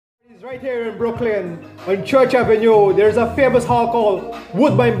Right here in Brooklyn, on Church Avenue, there's a famous hall called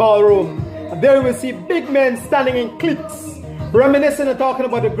Woodbine Ballroom. And there we see big men standing in cliques, reminiscing and talking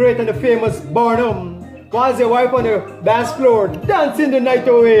about the great and the famous BURNHAM, while they wipe on the dance floor, dancing the night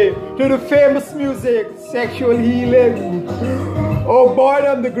away to the famous music, Sexual Healing. Oh,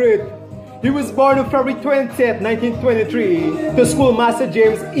 BURNHAM the Great. He was born on February 20th, 1923, to schoolmaster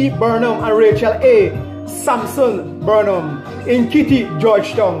James E. Burnham and Rachel A. Sampson Burnham in Kitty,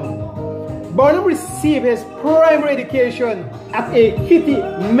 Georgetown. Burnham received his primary education at a Kitty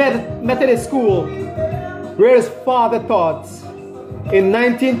Methodist school, where his father taught. In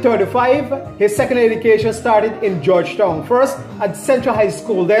 1935, his secondary education started in Georgetown, first at Central High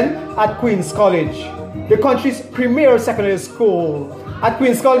School, then at Queens College, the country's premier secondary school. At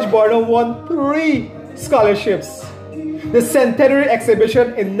Queens College, Burnham won 3 scholarships: the Centenary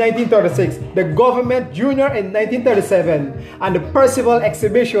Exhibition in 1936, the Government Junior in 1937, and the Percival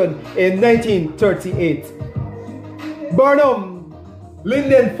Exhibition in 1938. Burnham,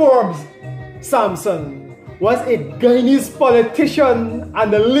 Linden, Forbes, Sampson was a Guyanese politician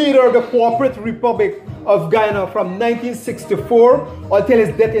and the leader of the Cooperative Republic of Guyana from 1964 until his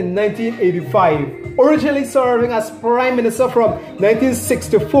death in 1985, originally serving as Prime Minister from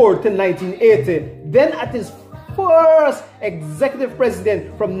 1964 to 1980, then at his first executive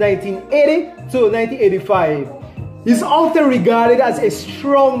president from 1980 to 1985. He's often regarded as a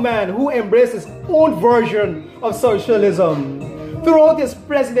strong man who embraced his own version of socialism. Throughout his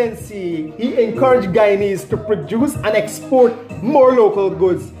presidency, he encouraged Guyanese to produce and export more local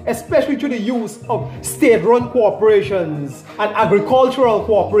goods, especially through the use of state-run corporations and agricultural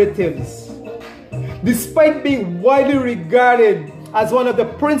cooperatives. Despite being widely regarded as one of the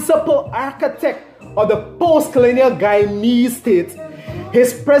principal architects of the post-colonial Guyanese state,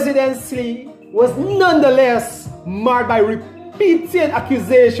 his presidency was nonetheless marred by repeated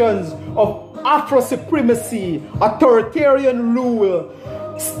accusations of Afro-supremacy, authoritarian rule,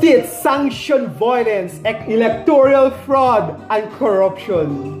 state-sanctioned violence, electoral fraud, and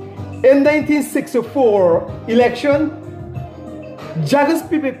corruption. In 1964 election, Jagger's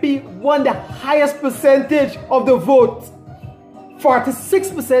PPP won the highest percentage of the vote,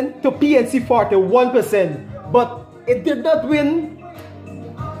 46% to PNC 41%, but it did not win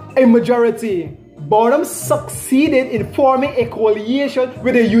a majority. Burnham succeeded in forming a coalition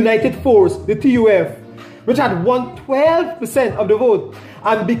with the United Force, the TUF, which had won 12% of the vote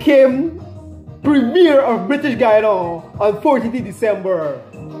and became Premier of British Guyana on 14th December.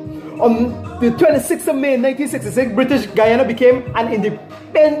 On the 26th of May 1966, British Guyana became an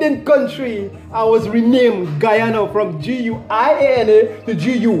independent country and was renamed Guyana from G-U-I-A-N-A to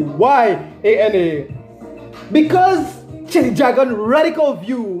G-U-Y-A-N-A. Because Jagan's radical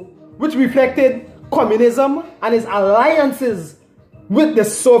view, which reflected communism and his alliances with the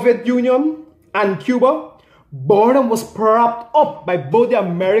Soviet Union and Cuba, Burnham was propped up by both the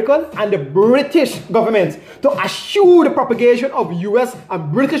American and the British governments to assure the propagation of US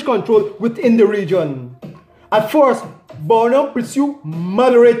and British control within the region. At first, Burnham pursued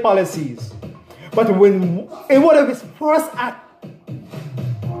moderate policies, but in one of his first acts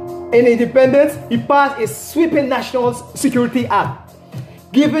in independence, he passed a sweeping National Security Act,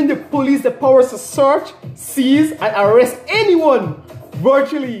 giving the police the powers to search, seize, and arrest anyone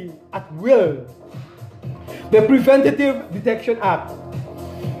virtually at will. The Preventative Detection Act,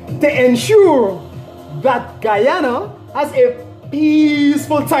 to ensure that Guyana has a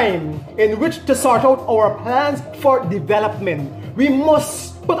peaceful time in which to sort out our plans for development. We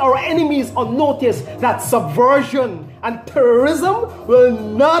must put our enemies on notice that subversion and terrorism will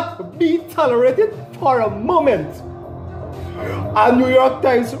not be tolerated for a moment. A New York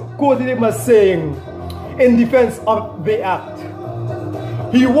Times quoted him as saying, in defense of the act,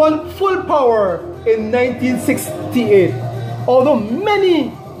 he won full power in 1968, although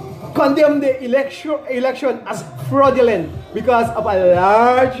many condemned the election as fraudulent because of a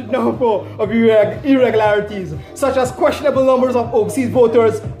large number of irregularities, such as questionable numbers of overseas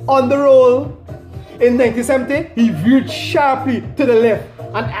voters on the roll. In 1970, he veered sharply to the left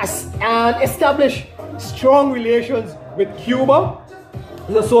and established strong relations with Cuba,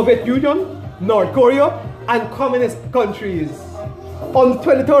 the Soviet Union, North Korea, and communist countries. On the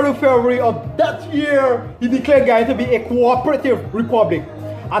 23rd of February of that year, he declared Guyana to be a cooperative republic,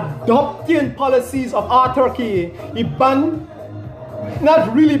 adopting policies of autarky. He banned,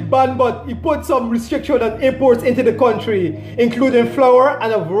 not really banned, but he put some restriction on imports into the country, including flour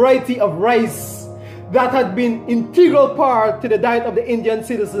and a variety of rice that had been integral part to the diet of the Indian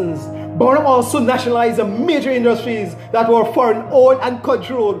citizens. Burnham also nationalized the major industries that were foreign-owned and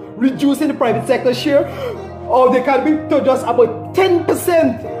controlled, reducing the private sector share of the economy to just about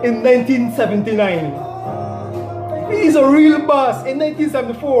 10% in 1979. He's a real boss. In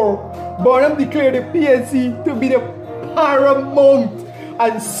 1974, Burnham declared the PNC to be the paramount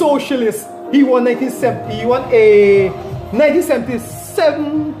and socialist. He won a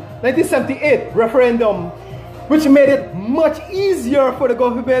 1978 referendum, which made it much easier for the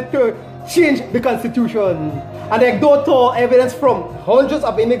government to change the constitution. Anecdotal evidence from hundreds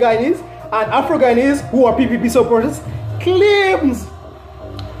of Indian and Afro-Guyanese who are PPP supporters claims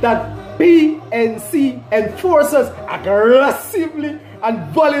that PNC enforcers aggressively and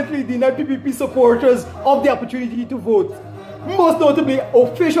violently denied PPP supporters of the opportunity to vote. Most notably,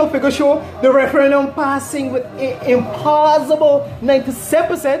 official figures show the referendum passing with an impossible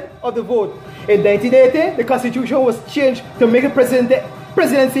 97% of the vote. In 1980, the constitution was changed to make the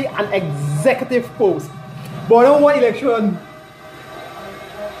presidency an executive post. Burnham won election,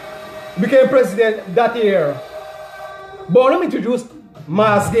 became president that year. Burnham introduced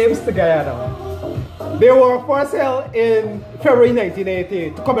mass games to Guyana. They were first held in February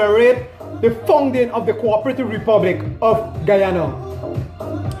 1980 to commemorate the founding of the Cooperative Republic of Guyana.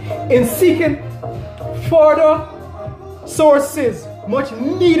 In seeking further sources, much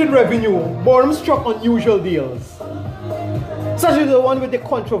needed revenue, Burnham struck unusual deals, such as the one with the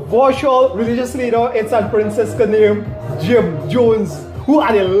controversial religious leader in San Francisco named Jim Jones, who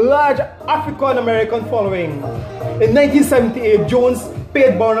had a large African American following. In 1978, Jones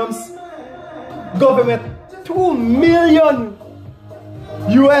paid Burnham's government $2 million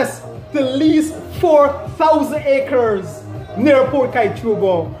US to lease 4,000 acres near Port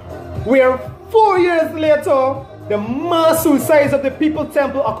Kaituba, where 4 years later, the mass suicides of the People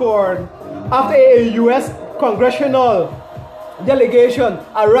Temple occurred after a US congressional delegation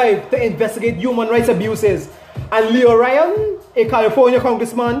arrived to investigate human rights abuses, and Leo Ryan, a California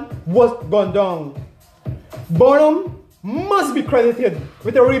congressman, was gunned down. Burnham must be credited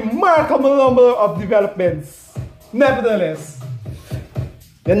with a remarkable number of developments. Nevertheless,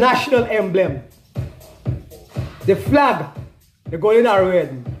 the national emblem, the flag, the golden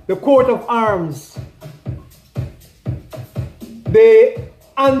arrowhead, the coat of arms, the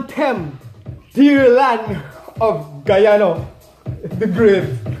anthem, dear land of Guyana, the great,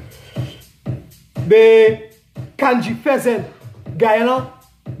 the kanji pheasant, Guyana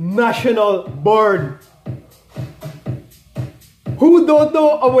national bird. Who don't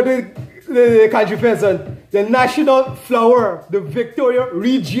know about the kanji pheasant? The national flower, the Victoria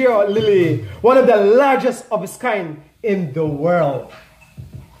Regia lily, one of the largest of its kind in the world.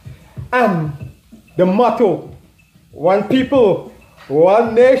 And the motto, one people,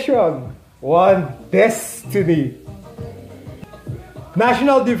 one nation, one destiny.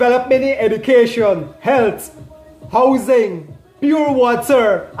 National development in education, health, housing, pure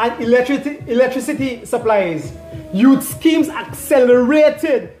water, and electricity supplies. Youth schemes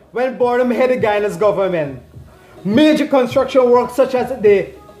accelerated when Burnham headed Guyana's government. Major construction work such as the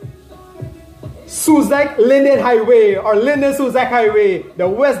Linden Highway or Linden-Suzac Highway, the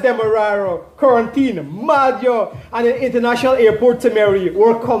West Demerara, Quarantine, Madio, and the International Airport Temeri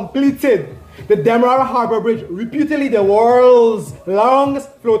were completed. The Demerara Harbor Bridge, reputedly the world's longest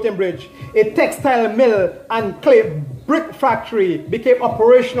floating bridge, a textile mill and clay brick factory became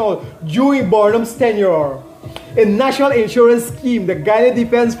operational during Burnham's tenure. A national insurance scheme, the Guyana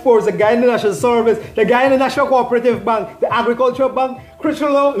Defense Force, the Guyana National Service, the Guyana National Cooperative Bank, the Agricultural Bank,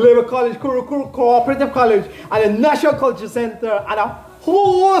 Crucial Labor College, Kuru Cooperative College, and the National Culture Center, and a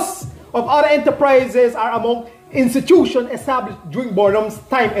host of other enterprises are among institutions established during Burnham's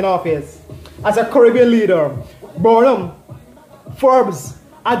time in office. As a Caribbean leader, Burnham, Forbes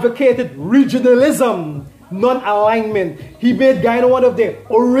advocated regionalism, non-alignment. He made Guyana one of the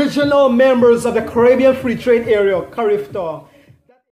original members of the Caribbean Free Trade Area, CARIFTA,